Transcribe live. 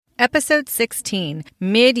Episode 16,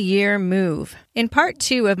 Mid-Year Move. In part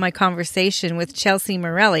 2 of my conversation with Chelsea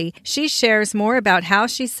Morelli, she shares more about how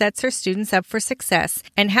she sets her students up for success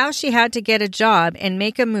and how she had to get a job and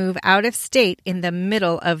make a move out of state in the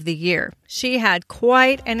middle of the year. She had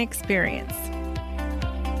quite an experience.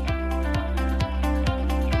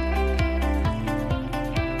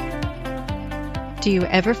 Do you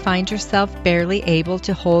ever find yourself barely able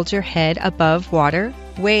to hold your head above water?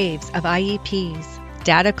 Waves of IEPs,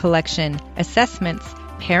 data collection, assessments,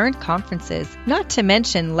 parent conferences, not to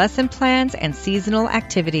mention lesson plans and seasonal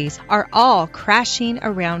activities are all crashing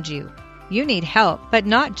around you. You need help, but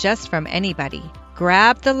not just from anybody.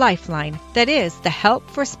 Grab the lifeline that is the Help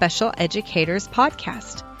for Special Educators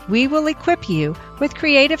podcast. We will equip you with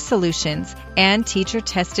creative solutions and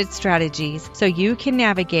teacher-tested strategies so you can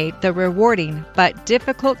navigate the rewarding but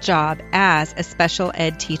difficult job as a special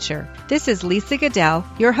ed teacher. This is Lisa Goodell,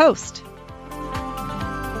 your host.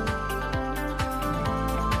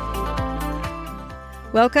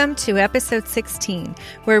 Welcome to episode 16,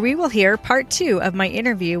 where we will hear part 2 of my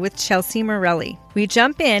interview with Chelsea Morelli. We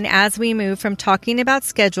jump in as we move from talking about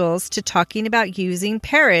schedules to talking about using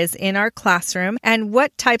paras in our classroom and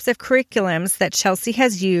what types of curriculums that Chelsea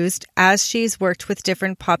has used as she's worked with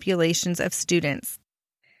different populations of students.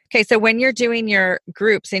 Okay, so when you're doing your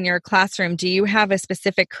groups in your classroom, do you have a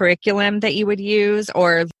specific curriculum that you would use,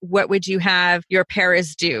 or what would you have your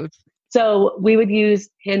paras do? So we would use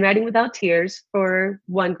Handwriting Without Tears for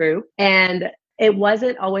one group, and it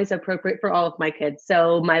wasn't always appropriate for all of my kids.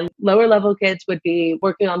 So my lower level kids would be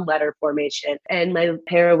working on letter formation, and my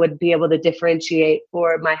para would be able to differentiate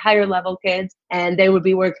for my higher level kids, and they would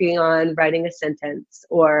be working on writing a sentence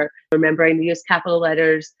or remembering to use capital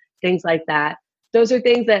letters, things like that. Those are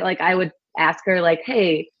things that I would ask her,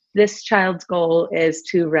 hey, this child's goal is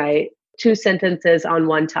to write 2 sentences on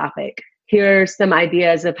one topic. Here are some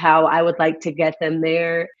ideas of how I would like to get them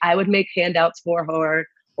there. I would make handouts for her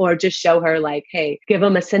or just show her hey, give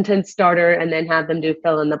them a sentence starter and then have them do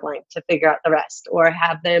fill in the blank to figure out the rest, or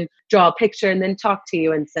have them draw a picture and then talk to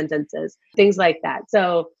you in sentences, things like that.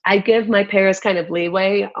 So I give my paras kind of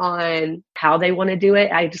leeway on how they want to do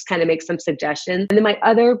it. I just kind of make some suggestions. And then my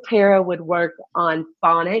other para would work on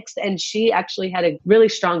phonics, and she actually had a really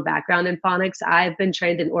strong background in phonics. I've been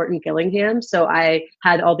trained in Orton Gillingham, so I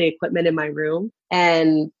had all the equipment in my room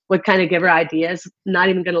and would kind of give her ideas, not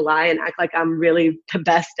even going to lie and act like I'm really the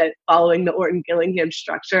best at following the Orton Gillingham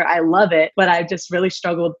structure. I love it, but I just really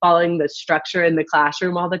struggled following the structure in the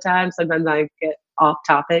classroom all the time. Sometimes I get off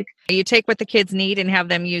topic. You take what the kids need and have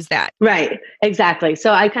them use that. Right, exactly.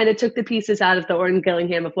 So I kind of took the pieces out of the Orton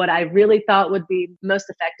Gillingham of what I really thought would be most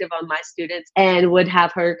effective on my students and would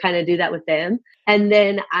have her kind of do that with them. And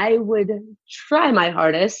then I would try my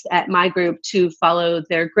hardest at my group to follow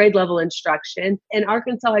their grade level instruction. In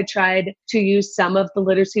Arkansas, I tried to use some of the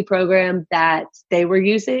literacy program that they were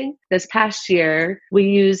using. This past year, we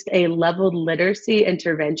used a leveled literacy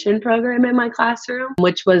intervention program in my classroom,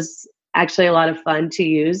 which was actually a lot of fun to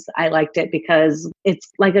use. I liked it because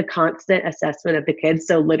it's like a constant assessment of the kids.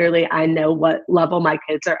 So literally I know what level my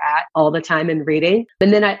kids are at all the time in reading.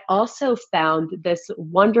 And then I also found this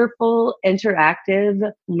wonderful interactive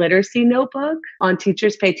literacy notebook on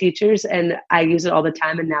Teachers Pay Teachers. And I use it all the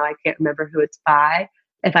time. And now I can't remember who it's by.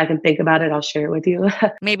 If I can think about it, I'll share it with you.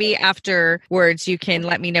 Maybe afterwards, you can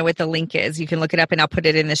let me know what the link is. You can look it up and I'll put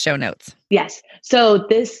it in the show notes. Yes. So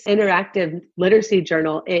this interactive literacy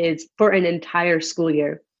journal is for an entire school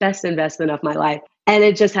year. Best investment of my life. And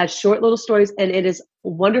it just has short little stories, and it is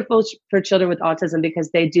wonderful for children with autism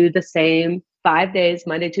because they do the same 5 days,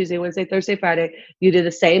 Monday, Tuesday, Wednesday, Thursday, Friday. You do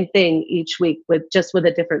the same thing each week with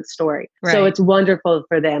a different story. Right. So it's wonderful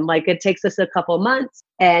for them. It takes us a couple months,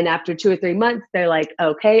 and after 2 or 3 months, they're like,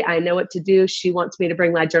 okay, I know what to do. She wants me to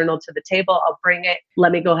bring my journal to the table. I'll bring it.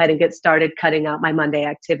 Let me go ahead and get started cutting out my Monday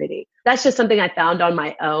activity. That's just something I found on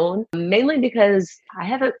my own, mainly because I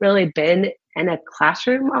haven't really been in a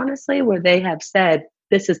classroom, honestly, where they have said,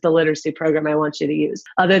 this is the literacy program I want you to use.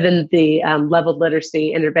 Other than the leveled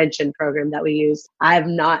literacy intervention program that we use, I have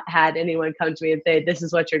not had anyone come to me and say, this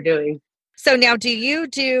is what you're doing. So now, do you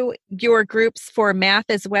do your groups for math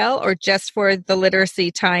as well, or just for the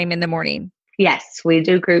literacy time in the morning? Yes, we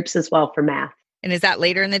do groups as well for math. And is that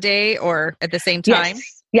later in the day or at the same time?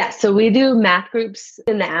 Yes. So we do math groups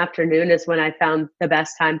in the afternoon is when I found the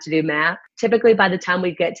best time to do math. Typically by the time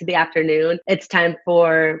we get to the afternoon, it's time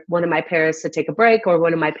for one of my paras to take a break, or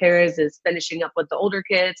one of my paras is finishing up with the older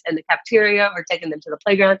kids in the cafeteria or taking them to the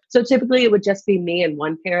playground. So typically it would just be me and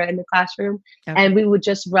one para in the classroom. Okay. And we would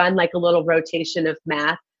just run a little rotation of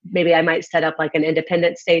math maybe I might set up like an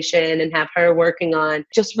independent station and have her working on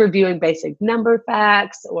just reviewing basic number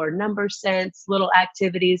facts or number sense, little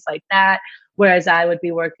activities like that. Whereas I would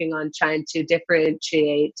be working on trying to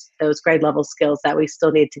differentiate those grade level skills that we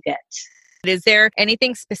still need to get. Is there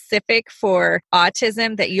anything specific for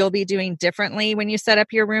autism that you'll be doing differently when you set up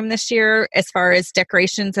your room this year as far as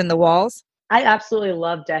decorations and the walls? I absolutely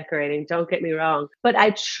love decorating, don't get me wrong, but I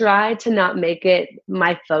try to not make it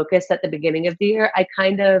my focus at the beginning of the year. I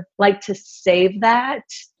kind of like to save that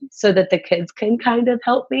so that the kids can kind of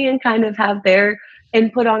help me and kind of have their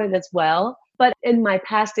input on it as well. But in my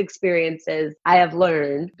past experiences, I have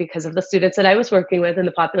learned because of the students that I was working with and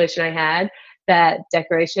the population I had, that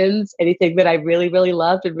decorations, anything that I really, really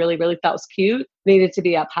loved and really, really thought was cute, needed to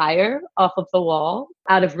be up higher off of the wall,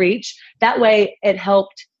 out of reach. That way it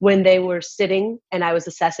helped when they were sitting and I was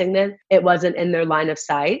assessing them, it wasn't in their line of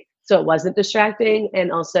sight. So it wasn't distracting.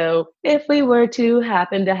 And also, if we were to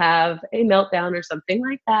happen to have a meltdown or something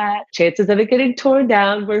like that, chances of it getting torn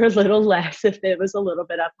down were a little less if it was a little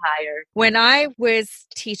bit up higher. When I was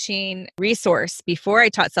teaching resource before I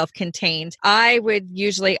taught self-contained, I would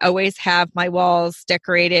usually always have my walls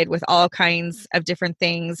decorated with all kinds of different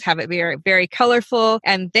things, have it very, very colorful.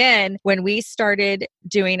 And then when we started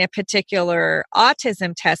doing a particular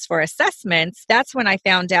autism test for assessments, that's when I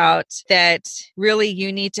found out that really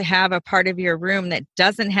you need to have a part of your room that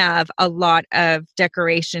doesn't have a lot of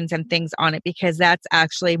decorations and things on it, because that's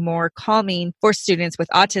actually more calming for students with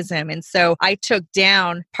autism. And so I took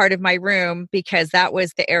down part of my room because that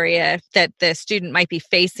was the area that the student might be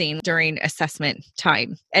facing during assessment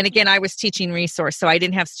time. And again, I was teaching resource, so I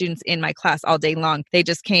didn't have students in my class all day long. They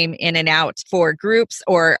just came in and out for groups,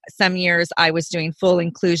 or some years I was doing full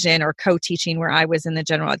inclusion or co-teaching where I was in the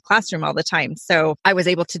general ed classroom all the time. So I was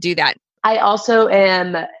able to do that. I also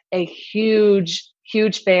am a huge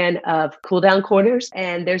fan of cool down corners.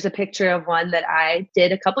 And there's a picture of one that I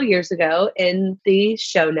did a couple years ago in the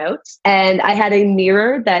show notes. And I had a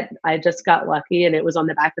mirror that I just got lucky and it was on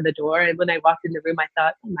the back of the door. And when I walked in the room, I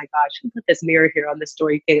thought, oh my gosh, who put this mirror here on this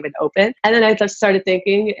door you can't even open? And then I just started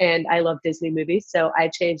thinking, and I love Disney movies. So I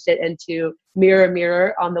changed it into mirror,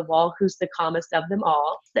 mirror on the wall, who's the calmest of them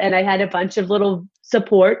all? And I had a bunch of little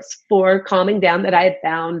supports for calming down that I had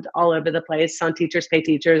found all over the place on Teachers Pay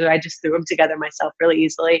Teachers, or I just threw them together myself really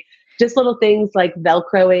easily. Just little things like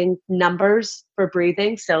Velcroing numbers for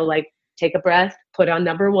breathing. So like take a breath, put on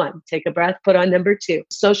number 1, take a breath, put on number 2.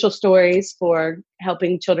 Social stories for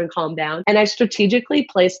helping children calm down. And I strategically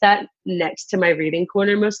placed that next to my reading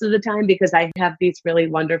corner most of the time because I have these really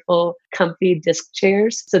wonderful, comfy disc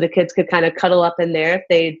chairs. So the kids could kind of cuddle up in there if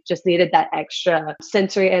they just needed that extra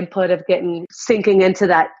sensory input of sinking into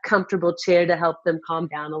that comfortable chair to help them calm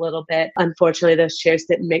down a little bit. Unfortunately, those chairs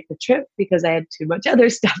didn't make the trip because I had too much other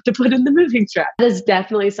stuff to put in the moving truck. That is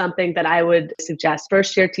definitely something that I would suggest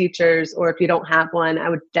first year teachers, or if you don't have one, I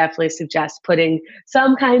would definitely suggest putting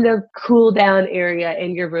some kind of cool down area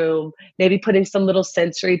in your room, maybe putting some little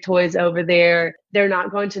sensory toys over there. They're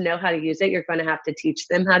not going to know how to use it. You're going to have to teach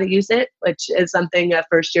them how to use it, which is something a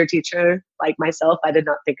first year teacher like myself, I did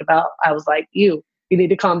not think about. I was like, you need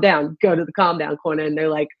to calm down, go to the calm down corner. And they're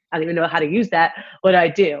like, I don't even know how to use that. What do I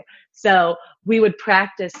do? So we would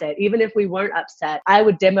practice it. Even if we weren't upset, I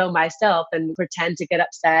would demo myself and pretend to get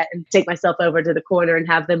upset and take myself over to the corner and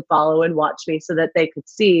have them follow and watch me so that they could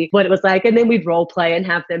see what it was like. And then we'd role play and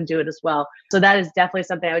have them do it as well. So that is definitely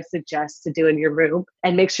something I would suggest to do in your room,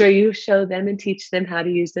 and make sure you show them and teach them how to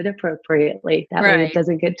use it appropriately. That way it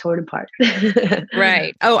doesn't get torn apart.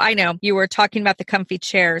 Right. Oh, I know. You were talking about the comfy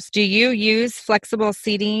chairs. Do you use flexible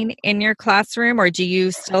seating in your classroom, or do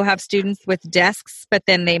you still have students with desks, but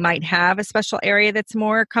then they might have a special area that's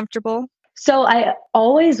more comfortable? So I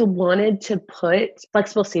always wanted to put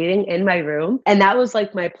flexible seating in my room. And that was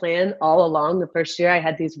like my plan all along. The first year I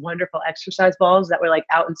had these wonderful exercise balls that were like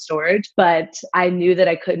out in storage, but I knew that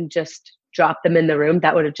I couldn't just drop them in the room.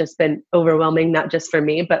 That would have just been overwhelming, not just for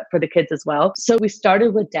me, but for the kids as well. So we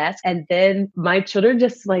started with desks, and then my children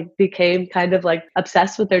just like became kind of like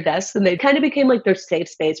obsessed with their desks, and they kind of became like their safe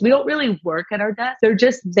space. We don't really work at our desk. They're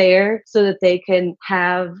just there so that they can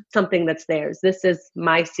have something that's theirs. This is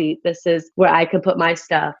my seat. This is where I can put my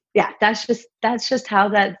stuff. Yeah, that's just how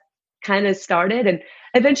that kind of started. And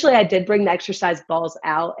eventually I did bring the exercise balls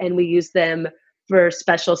out, and we used them for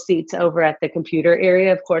special seats over at the computer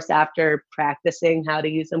area. Of course, after practicing how to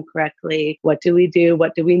use them correctly, what do we do?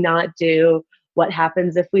 What do we not do? What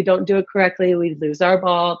happens if we don't do it correctly? We lose our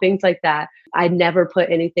ball, things like that. I never put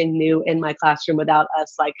anything new in my classroom without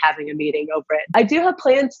us like having a meeting over it. I do have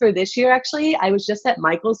plans for this year, actually. I was just at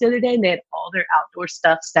Michael's the other day and they had all their outdoor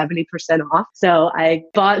stuff 70% off. So I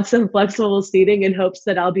bought some flexible seating in hopes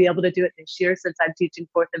that I'll be able to do it this year since I'm teaching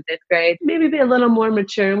 4th and 5th grade. Maybe be a little more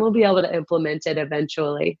mature and we'll be able to implement it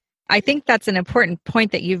eventually. I think that's an important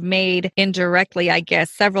point that you've made indirectly, I guess,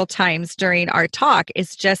 several times during our talk.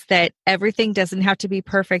 Is just that everything doesn't have to be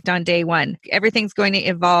perfect on day one. Everything's going to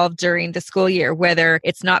evolve during the school year, whether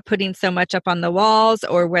it's not putting so much up on the walls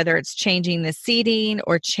or whether it's changing the seating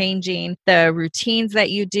or changing the routines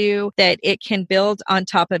that you do, that it can build on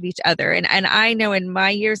top of each other. And I know in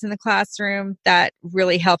my years in the classroom, that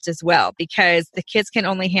really helped as well because the kids can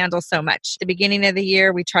only handle so much. The beginning of the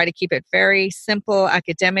year, we try to keep it very simple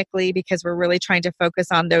academically because we're really trying to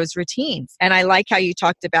focus on those routines. And I like how you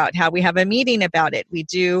talked about how we have a meeting about it. We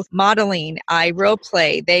do modeling, I role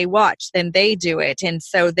play, they watch, then they do it. And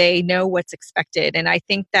so they know what's expected. And I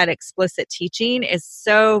think that explicit teaching is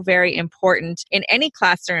so very important in any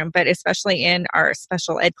classroom, but especially in our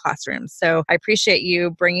special ed classrooms. So I appreciate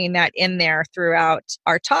you bringing that in there throughout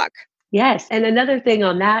our talk. Yes. And another thing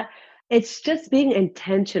on that, it's just being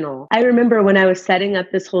intentional. I remember when I was setting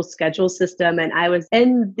up this whole schedule system and I was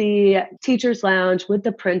in the teacher's lounge with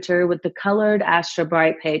the printer, with the colored Astra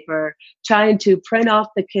Bright paper, trying to print off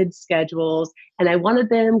the kids' schedules. And I wanted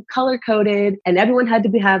them color coded and everyone had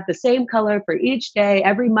to have the same color for each day.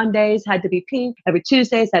 Every Mondays had to be pink. Every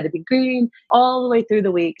Tuesdays had to be green. All the way through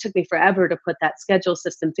the week. It took me forever to put that schedule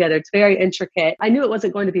system together. It's very intricate. I knew it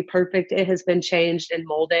wasn't going to be perfect. It has been changed and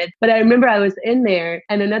molded. But I remember I was in there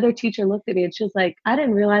and another teacher looked at me and she was like, I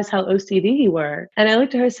didn't realize how OCD you were. And I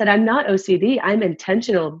looked at her and said, I'm not OCD. I'm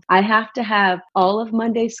intentional. I have to have all of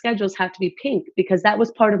Monday's schedules have to be pink because that was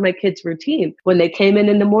part of my kids' routine. When they came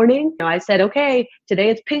in the morning, I said, okay, today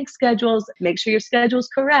it's pink schedules. Make sure your schedule's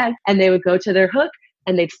correct. And they would go to their hook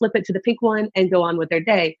and they'd flip it to the pink one and go on with their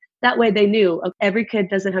day. That way they knew every kid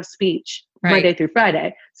doesn't have speech Monday through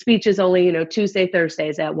Friday. Speech is only, Tuesday,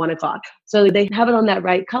 Thursdays at 1:00. So they have it on that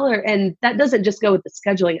right color. And that doesn't just go with the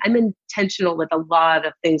scheduling. I'm intentional with a lot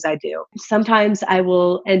of things I do. Sometimes I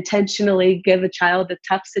will intentionally give a child a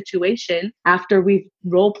tough situation after we've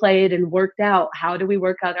role played and worked out. How do we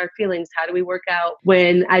work out our feelings? How do we work out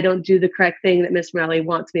when I don't do the correct thing that Miss Morelli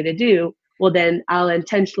wants me to do? Well, then I'll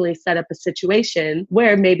intentionally set up a situation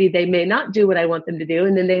where maybe they may not do what I want them to do.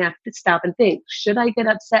 And then they have to stop and think, should I get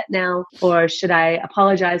upset now? Or should I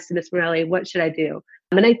apologize to Miss Morelli? What should I do?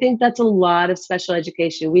 And I think that's a lot of special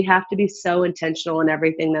education. We have to be so intentional in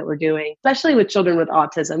everything that we're doing, especially with children with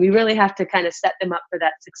autism. We really have to kind of set them up for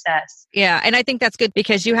that success. Yeah. And I think that's good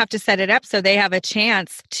because you have to set it up so they have a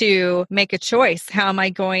chance to make a choice. How am I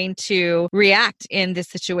going to react in this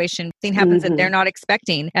situation? Thing happens that they're not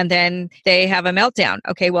expecting and then they have a meltdown.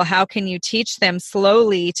 Okay, well, how can you teach them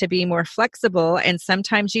slowly to be more flexible? And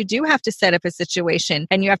sometimes you do have to set up a situation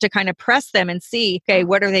and you have to kind of press them and see, okay,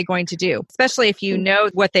 what are they going to do? Especially if you know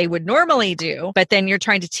what they would normally do, but then you're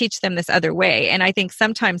trying to teach them this other way. And I think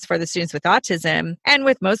sometimes for the students with autism and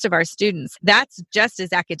with most of our students, that's just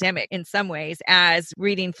as academic in some ways as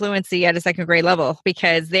reading fluency at a second grade level,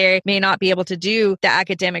 because they may not be able to do the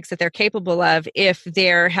academics that they're capable of if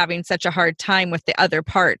they're having such a hard time with the other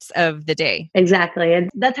parts of the day. Exactly. And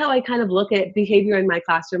that's how I kind of look at behavior in my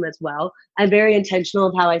classroom as well. I'm very intentional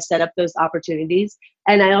of how I set up those opportunities.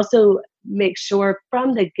 And I also make sure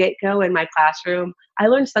from the get-go in my classroom, I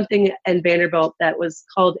learned something in Vanderbilt that was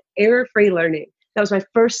called error-free learning. That was my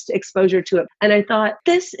first exposure to it. And I thought,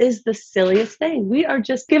 this is the silliest thing. We are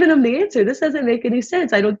just giving them the answer. This doesn't make any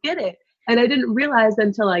sense. I don't get it. And I didn't realize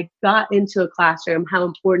until I got into a classroom how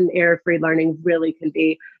important error-free learning really can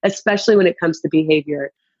be, especially when it comes to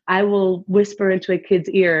behavior. I will whisper into a kid's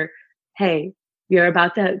ear, hey, you're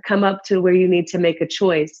about to come up to where you need to make a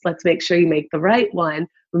choice. Let's make sure you make the right one.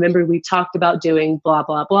 Remember, we talked about doing blah,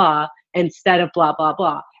 blah, blah instead of blah, blah,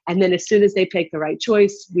 blah. And then as soon as they pick the right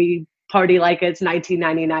choice, we party like it's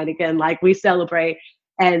 1999 again, like we celebrate.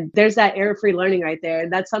 And there's that error-free learning right there.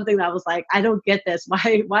 And that's something that I was like, I don't get this.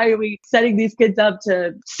 Why are we setting these kids up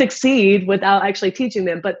to succeed without actually teaching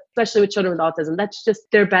them? But especially with children with autism, that's just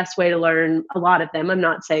their best way to learn, a lot of them. I'm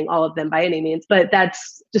not saying all of them by any means, but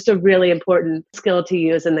that's just a really important skill to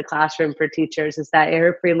use in the classroom for teachers, is that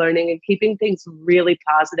error-free learning and keeping things really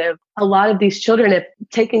positive. A lot of these children, if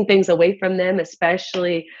taking things away from them,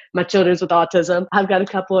 especially my children with autism, I've got a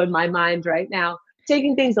couple in my mind right now,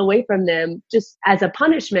 taking things away from them just as a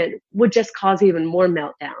punishment would just cause even more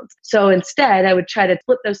meltdowns. So instead, I would try to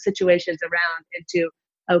flip those situations around into,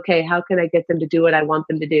 okay, how can I get them to do what I want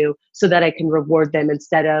them to do so that I can reward them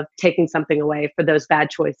instead of taking something away for those bad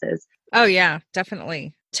choices? Oh, yeah,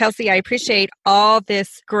 definitely. Chelsea, I appreciate all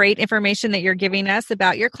this great information that you're giving us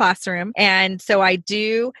about your classroom. And so I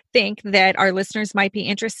do think that our listeners might be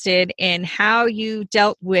interested in how you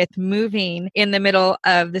dealt with moving in the middle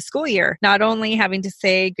of the school year, not only having to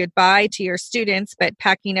say goodbye to your students, but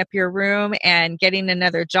packing up your room and getting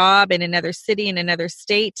another job in another city, in another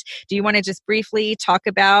state. Do you want to just briefly talk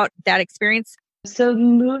about that experience? So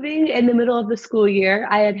moving in the middle of the school year,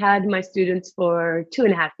 I had had my students for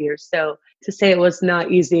 2.5 years. So to say it was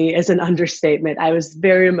not easy is an understatement. I was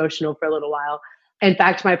very emotional for a little while. In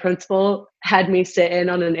fact, my principal had me sit in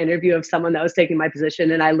on an interview of someone that was taking my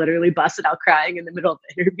position, and I literally busted out crying in the middle of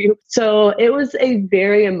the interview. So it was a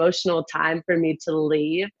very emotional time for me to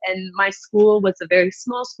leave. And my school was a very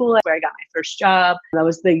small school where I got my first job. I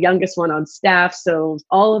was the youngest one on staff. So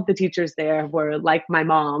all of the teachers there were like my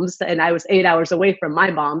moms, and I was 8 hours away from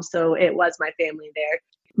my mom. So it was my family there.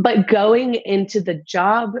 But going into the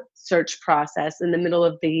job search process in the middle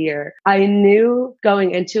of the year, I knew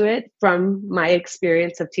going into it from my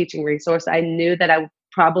experience of teaching resource, I knew that I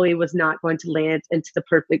probably was not going to land into the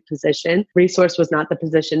perfect position. Resource was not the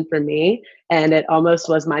position for me, and it almost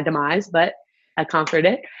was my demise, but I conquered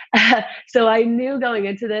it. So I knew going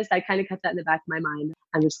into this, I kind of kept that in the back of my mind.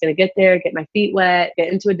 I'm just going to get there, get my feet wet,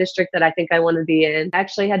 get into a district that I think I want to be in. I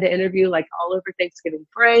actually had to interview like all over Thanksgiving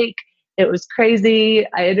break. It was crazy.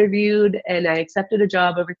 I interviewed and I accepted a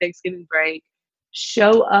job over Thanksgiving break.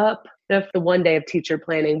 Show up the one day of teacher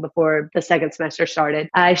planning before the second semester started.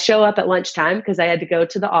 I show up at lunchtime because I had to go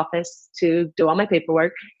to the office to do all my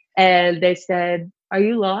paperwork. And they said, "Are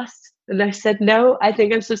you lost?" And I said, "No, I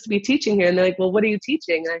think I'm supposed to be teaching here." And they're like, "Well, what are you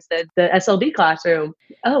teaching?" And I said, "The SLD classroom."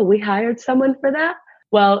 "Oh, we hired someone for that?"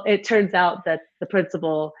 Well, it turns out that the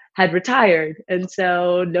principal had retired. And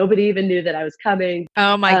so nobody even knew that I was coming.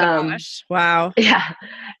 Oh my gosh. Wow. Yeah.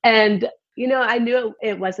 And, I knew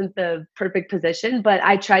it wasn't the perfect position, but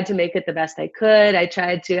I tried to make it the best I could. I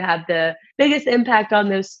tried to have the biggest impact on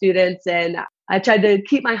those students. And I tried to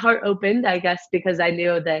keep my heart open, I guess, because I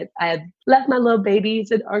knew that I had left my little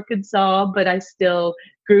babies in Arkansas, but I still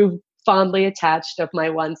grew fondly attached of my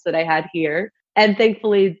ones that I had here. And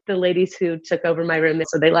thankfully, the ladies who took over my room,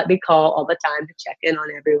 so they let me call all the time to check in on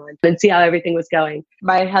everyone and see how everything was going.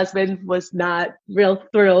 My husband was not real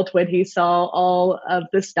thrilled when he saw all of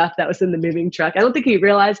the stuff that was in the moving truck. I don't think he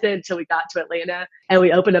realized it until we got to Atlanta and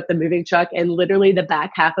we opened up the moving truck, and literally the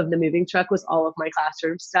back half of the moving truck was all of my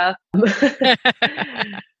classroom stuff.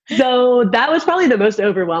 So that was probably the most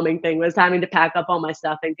overwhelming thing, was having to pack up all my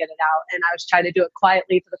stuff and get it out. And I was trying to do it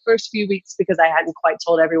quietly for the first few weeks because I hadn't quite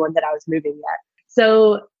told everyone that I was moving yet.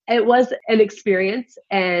 So it was an experience.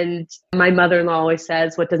 And my mother-in-law always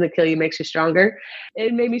says, "What doesn't kill you makes you stronger."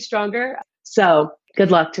 It made me stronger. So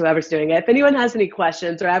good luck to whoever's doing it. If anyone has any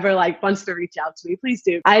questions or ever wants to reach out to me, please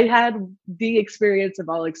do. I had the experience of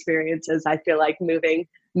all experiences, I feel like, moving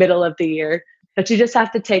middle of the year. But you just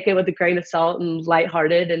have to take it with a grain of salt and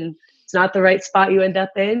lighthearted. And it's not the right spot you end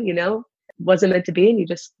up in, wasn't meant to be. And you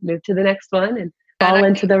just move to the next one and fall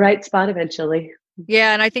into the right spot eventually.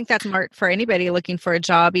 Yeah. And I think that's smart for anybody looking for a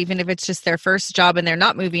job, even if it's just their first job and they're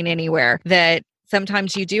not moving anywhere, that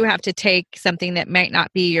sometimes you do have to take something that might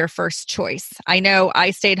not be your first choice. I know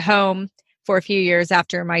I stayed home for a few years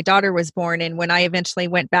after my daughter was born. And when I eventually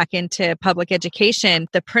went back into public education,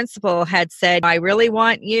 the principal had said, "I really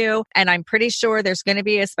want you. And I'm pretty sure there's going to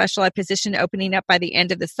be a special ed position opening up by the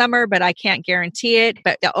end of the summer, but I can't guarantee it.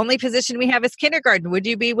 But the only position we have is kindergarten. Would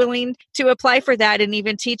you be willing to apply for that and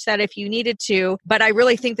even teach that if you needed to? But I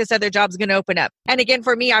really think this other job's going to open up." And again,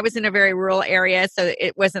 for me, I was in a very rural area, so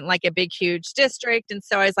it wasn't like a big, huge district. And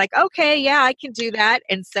so I was like, okay, yeah, I can do that.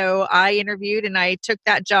 And so I interviewed and I took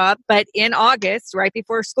that job. But in August, right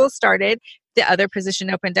before school started, the other position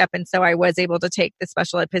opened up. And so I was able to take the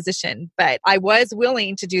special ed position. But I was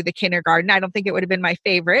willing to do the kindergarten. I don't think it would have been my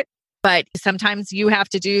favorite. But sometimes you have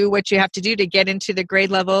to do what you have to do to get into the grade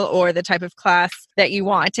level or the type of class that you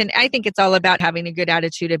want. And I think it's all about having a good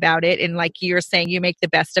attitude about it. And like you're saying, you make the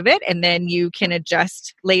best of it and then you can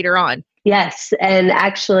adjust later on. Yes. And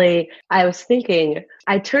actually, I was thinking,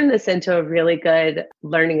 I turned this into a really good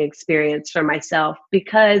learning experience for myself,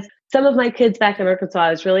 because some of my kids back in Arkansas,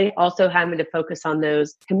 I was really also having to focus on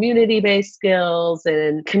those community-based skills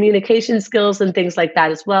and communication skills and things like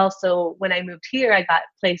that as well. So when I moved here, I got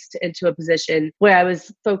placed into a position where I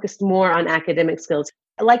was focused more on academic skills.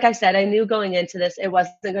 like I said, I knew going into this, it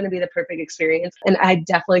wasn't going to be the perfect experience. And I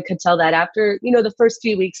definitely could tell that after, the first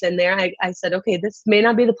few weeks in there, I said, okay, this may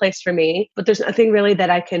not be the place for me, but there's nothing really that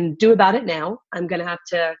I can do about it now. I'm going to have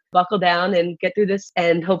to buckle down and get through this.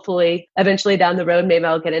 And hopefully, eventually down the road, maybe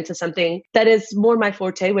I'll get into something that is more my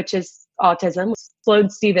forte, which is autism. Sloane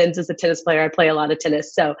Stevens is a tennis player. I play a lot of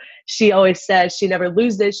tennis. So she always says she never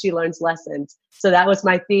loses, she learns lessons. So that was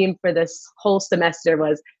my theme for this whole semester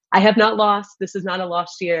was, I have not lost. This is not a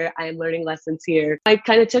lost year. I am learning lessons here. I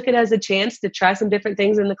kind of took it as a chance to try some different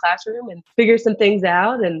things in the classroom and figure some things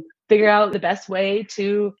out and figure out the best way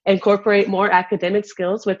to incorporate more academic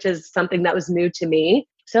skills, which is something that was new to me.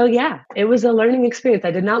 So yeah, it was a learning experience.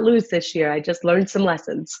 I did not lose this year. I just learned some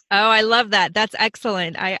lessons. Oh, I love that. That's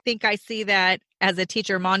excellent. I think I see that as a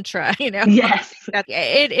teacher mantra, Yes.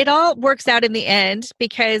 It all works out in the end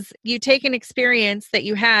because you take an experience that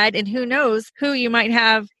you had and who knows who you might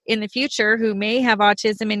have in the future who may have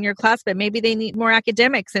autism in your class, but maybe they need more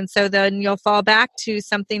academics. And so then you'll fall back to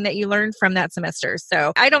something that you learned from that semester.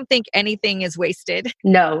 So I don't think anything is wasted.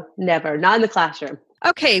 No, never. Not in the classroom.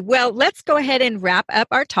 Okay, well, let's go ahead and wrap up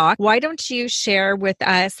our talk. Why don't you share with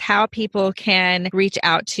us how people can reach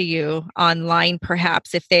out to you online,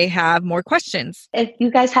 perhaps, if they have more questions? If you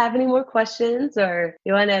guys have any more questions or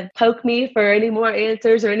you want to poke me for any more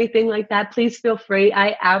answers or anything like that, please feel free.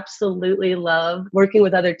 I absolutely love working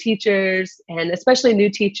with other teachers and especially new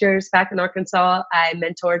teachers. Back in Arkansas, I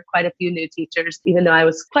mentored quite a few new teachers. Even though I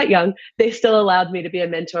was quite young, they still allowed me to be a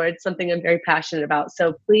mentor. It's something I'm very passionate about.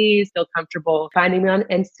 So please feel comfortable finding me on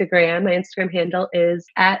Instagram. My Instagram handle is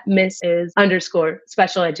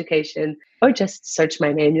 @Mrs_special education, or just search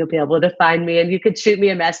my name. You'll be able to find me and you could shoot me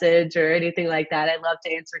a message or anything like that. I love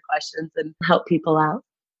to answer questions and help people out.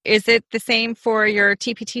 Is it the same for your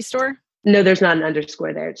TPT store? No, there's not an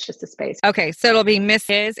underscore there. It's just a space. Okay, so it'll be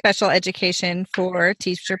Mrs. Special Education for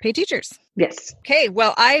Teacher Pay Teachers. Yes. Okay,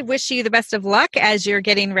 well, I wish you the best of luck as you're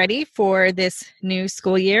getting ready for this new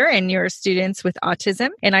school year and your students with autism.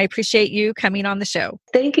 And I appreciate you coming on the show.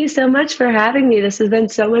 Thank you so much for having me. This has been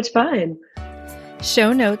so much fun.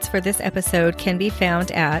 Show notes for this episode can be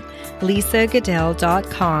found at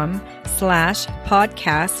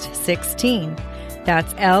lisagoodell.com/podcast16.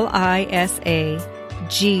 That's LISAGOODELL.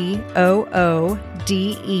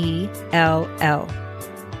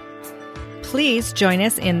 Please join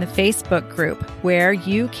us in the Facebook group where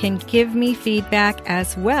you can give me feedback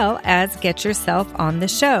as well as get yourself on the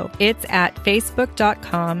show. It's at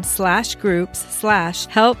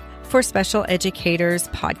facebook.com/groups/Help for Special Educators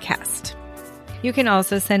podcast. You can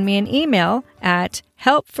also send me an email at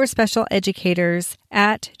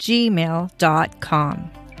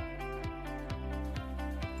helpforspecialeducators@gmail.com.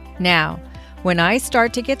 Now, when I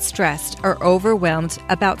start to get stressed or overwhelmed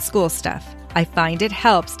about school stuff, I find it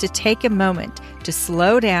helps to take a moment to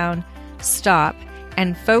slow down, stop,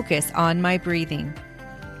 and focus on my breathing.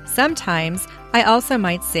 Sometimes I also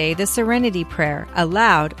might say the Serenity Prayer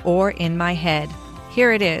aloud or in my head.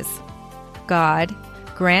 Here it is. God,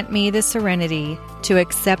 grant me the serenity to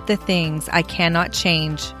accept the things I cannot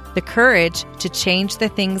change, the courage to change the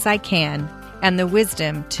things I can, and the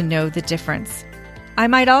wisdom to know the difference. I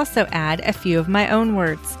might also add a few of my own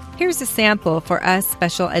words. Here's a sample for us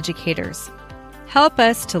special educators. Help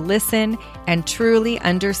us to listen and truly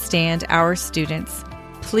understand our students.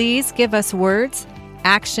 Please give us words,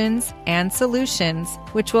 actions, and solutions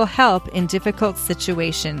which will help in difficult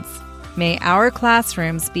situations. May our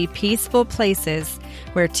classrooms be peaceful places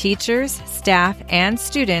where teachers, staff, and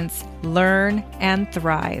students learn and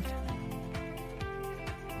thrive.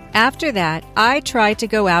 After that, I try to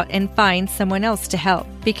go out and find someone else to help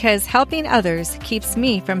because helping others keeps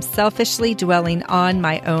me from selfishly dwelling on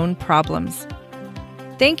my own problems.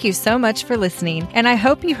 Thank you so much for listening, and I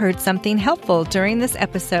hope you heard something helpful during this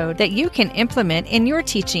episode that you can implement in your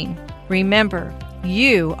teaching. Remember,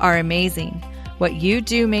 you are amazing. What you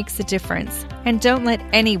do makes a difference, and don't let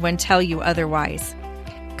anyone tell you otherwise.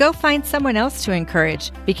 Go find someone else to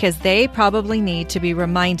encourage because they probably need to be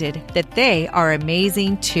reminded that they are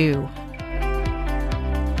amazing too.